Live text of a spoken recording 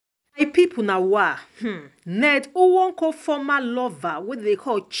People now wa Ned Nwoko former lover what they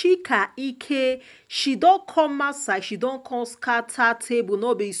call Chika Ike, she don't come outside, she don't come scatter table,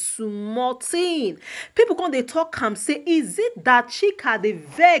 no be small thing. People come they talk am say, is it that Chika the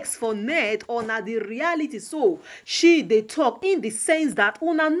vex for Ned or na the reality? So she they talk in the sense that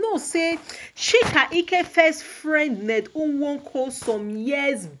una know say Chika Ike first friend Ned Nwoko some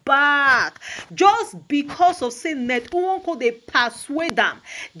years back, just because of say Ned Nwoko they persuade them,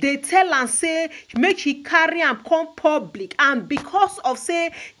 they tell am say make she carry am come public, and because of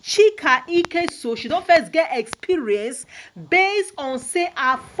say Chika Ike so she don first get experience based on say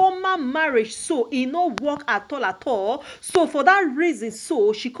her former marriage, so e no work at all. So for that reason,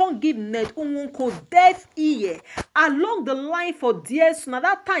 so she can't give Ned Nwoko deaf ear along the line for there. So na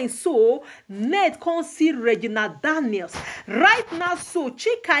that time so Ned can't see Regina Daniels right now. So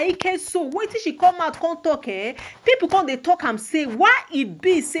Chika Ike so wetin she come out come talk, people come dey talk am say why e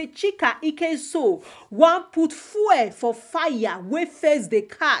be say Chika Ike so wan put fuel for fire wey first dey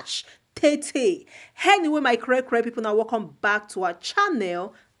catch tey. Anyway, my correct people, now welcome back to our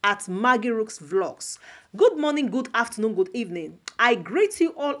channel at Maggie Rooks Vlogs. Good morning, good afternoon, good evening. I greet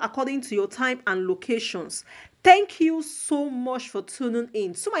you all according to your time and locations. Thank you so much for tuning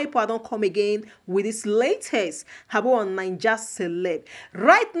in. So my people, I don't come again with this latest Habo on Ninja Celeb.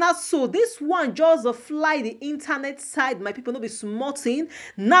 Right now, so this one just fly the internet side. My people no be smarting.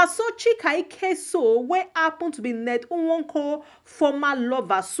 Now so Chika Ike so where happen to be Ned Nwoko former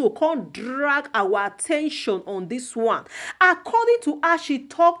lover, so can't drag our attention on this one. According to her, she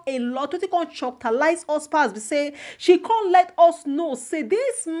talk a lot. What they can't choctalize us past. Be say she can't let us know. Say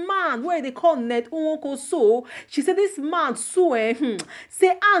this man where they call Ned Nwoko so. She said this man so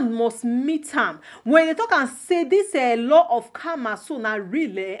say Anne must meet him. When they talk and say this law of karma so now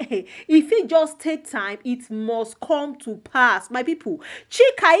really if it just take time it must come to pass. My people,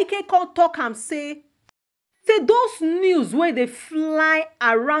 Chika Ike can't talk and say those news where they fly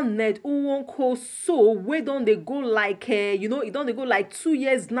around Ned Nwoko so where don't they go like it don't they go like 2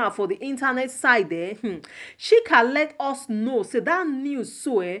 years now for the internet side there. She can let us know say that news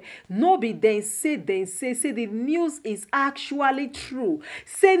so no be then say the news is actually true.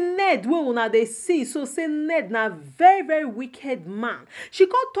 Say Ned we una they see so say Ned na very wicked man. She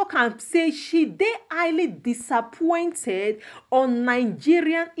can't talk and say she they highly disappointed on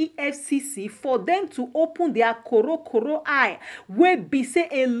Nigerian EFCC for them to open their koro eye wey be say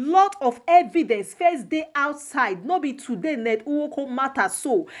a lot of evidence first day outside, no be today Ned Nwoko matter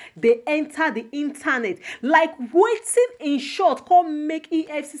so they enter the internet like waiting in short come make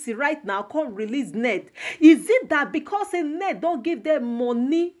EFCC right now come release Ned. Is it that because a Ned don't give them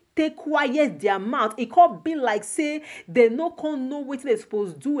money take quiet their mouth, it can't be like say they no can know what they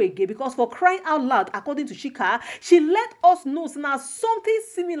supposed to do again? Because for crying out loud, according to Chika, she let us know so now something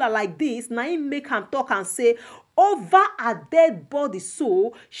similar like this now him make him talk and say over a dead body,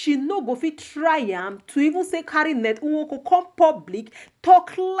 so she no go fit try am to even say carry Ned Nwoko come public,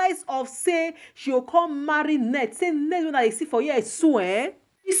 talk less of say she'll come marry Ned. Say Ned when I see for here so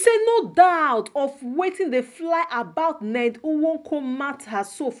he say no doubt of waiting they fly about Ned Nwoko matter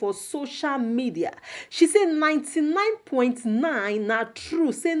so for social media. She say 99.9 not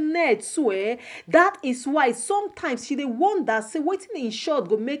true. Say Ned swear that is why sometimes she they wonder say waiting in short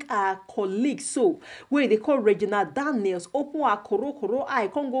go make her colleague so where they call Regina Daniels open her koro eye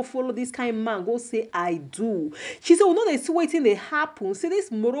can't go follow this kind of man go say I do. She say we know they see waiting they happen. Say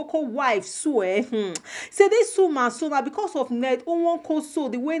this Morocco wife swear say this woman so now because of Ned Nwoko so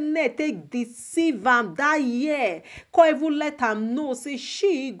the way Ned take deceive am that year, can't even let am know say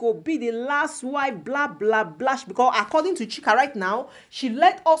she go be the last wife blah because according to Chika right now she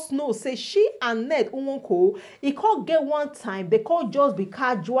let us know say she and Ned Nwoko e can't get one time they can't just be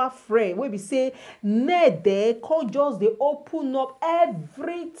casual friend where we say Ned there can't just they open up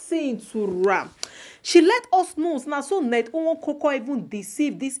everything to ram. She let us know now so Ned Nwoko even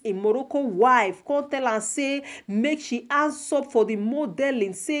deceive this Morocco wife. Can't tell and say make she answer up for the modeling.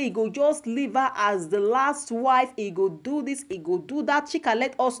 Say he go just leave her as the last wife. He go do this, he go do that. Chika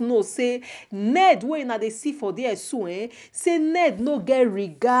let us know say Ned wey na they see for there so say Ned no get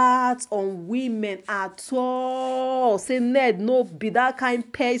regards on women at all. Say Ned no be that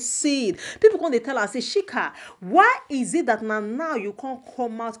kind person. People come they tell her say Chika, why is it that now you can't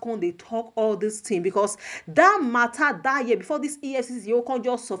come out come they talk all this thing? because that matter that year before this EFCC can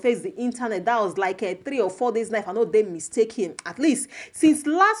just surface the internet, that was like 3 or 4 days now, if I know they mistaken. At least since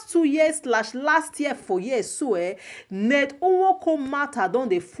last 2 years slash last year for years, so net Nwoko matter don't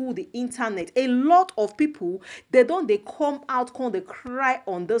they fool the internet. A lot of people they don't they come out, come they cry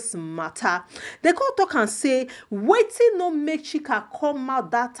on this matter. They come talk and say, waiting no make Chika come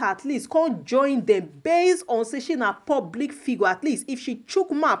out that at least come join them based on say she na public figure. At least if she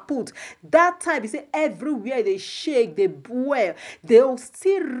chook my put that time, you say everywhere they shake, they boil, they'll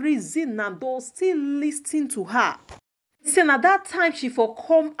still reason and they'll still listen to her. Say na that time she for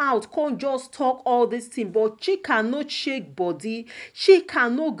come out, come just talk all this thing, but she cannot shake body. She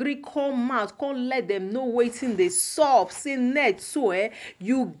cannot gree come out, come let them know waiting they solve. Say net so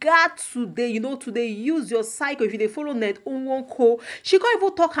you got today, today use your cycle. If you dey follow net Nwoko, she can't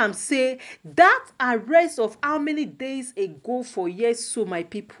even talk and say that arrest of how many days ago for years. So my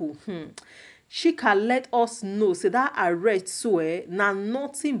people, she can let us know say that arrest so na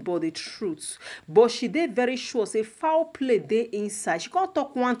nothing but the truth, but she did very sure say foul play dey inside. She can't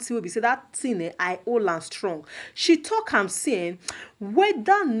talk one thing wey be say that thing I hold and strong. She talk am saying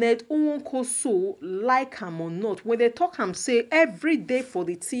whether net Nwoko so like am or not, when they talk am say every day for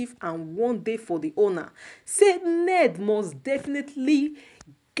the thief and one day for the owner, say Ned must definitely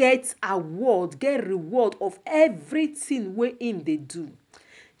get award, get reward of everything wey him dey do.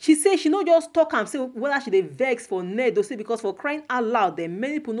 She say she no just talk am say whether she dey vex for Ned or say because for crying out loud dem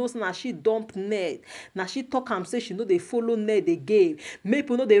many people know say na she dump Ned. Na she talk am say she no dey follow Ned again. Make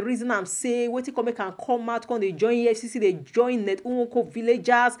people no dey reason am say wetin come make am come out come dey join EFCC, dey join Ned Nwoko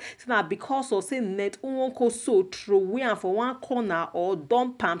villagers. Say na because of say Ned Nwoko so throway am for one corner or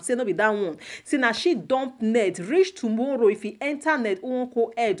dump am. Say no be that one. Say na she dump Ned. Reach tomorrow if he enter Ned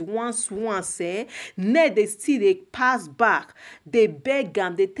Nwoko head once Ned dey still dey pass back, dey beg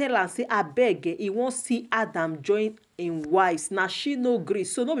am, dey tell am say abeg he wan see Adam join im wives. Na she no gree.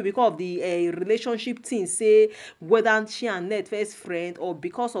 So no be because of the relationship thing, say whether she and Ned first friend or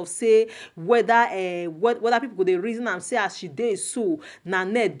because of say whether people go dey reason am say as she dey so na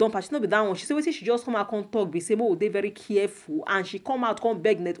Ned dump her. She no be that one. She say wetin she just come out come talk be say make we dey very careful, and she come out come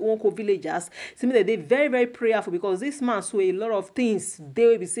beg Ned Nwoko villagers say make dem dey very very prayerful because this man so a lot of things dey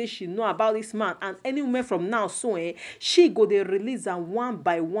wey be say she know about this man, and any woman from now so she go dey release am one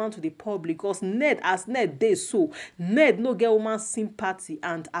by one to the public because Ned as Ned dey so Ned no get woman sympathy.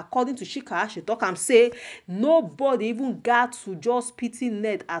 And according to Chika, she talk am say nobody even got to just pity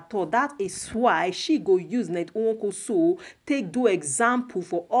Ned at all. That is why she go use Ned Nwoko so take do example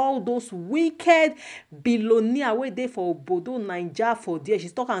for all those wicked billionaire wey dey for obodo Naija for there. She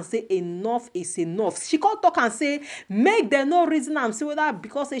talk am say enough is enough. She come talk am say make dem no reason am say whether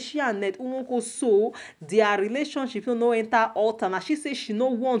because say she and Ned Nwoko so their relationship no enter altar. Na she say she no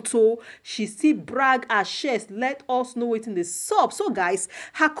want to, she still brag her chest let us know wetin dey sup. So guys,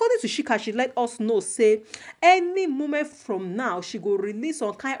 according to Chika, she let us know say any moment from now she go release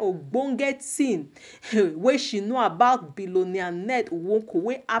some kind of ogbonge thing wey she know about billionaire Ned Nwoko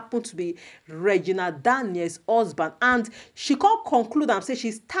wey happen to be Regina Daniels husband. And she come conclude am say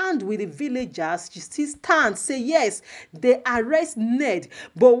she stand with the villagers. She still stand say yes they arrest Ned,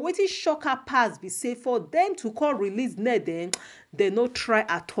 but wetin shock her pass be say for them to come release Ned they no try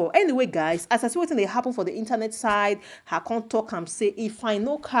at all. Anyway guys, as I see wetin dey happen for the internet side, I come talk am say if I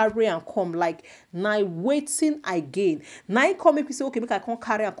no carry am come, like na wetin I gain. Na im come make me say okay make I come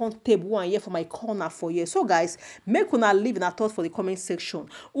carry am come table one here for my corner for here. So guys, make una leave una thoughts for the comment section.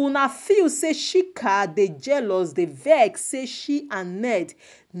 Una feel say Chika dey jealous, dey vex say she and Ned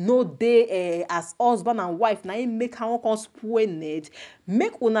no dey as husband and wife, na im make her wan come spoil Ned?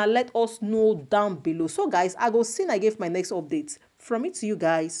 Make una let us know down below. So guys, I go see una again for my next update. From me to you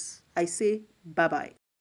guys, I say bye bye.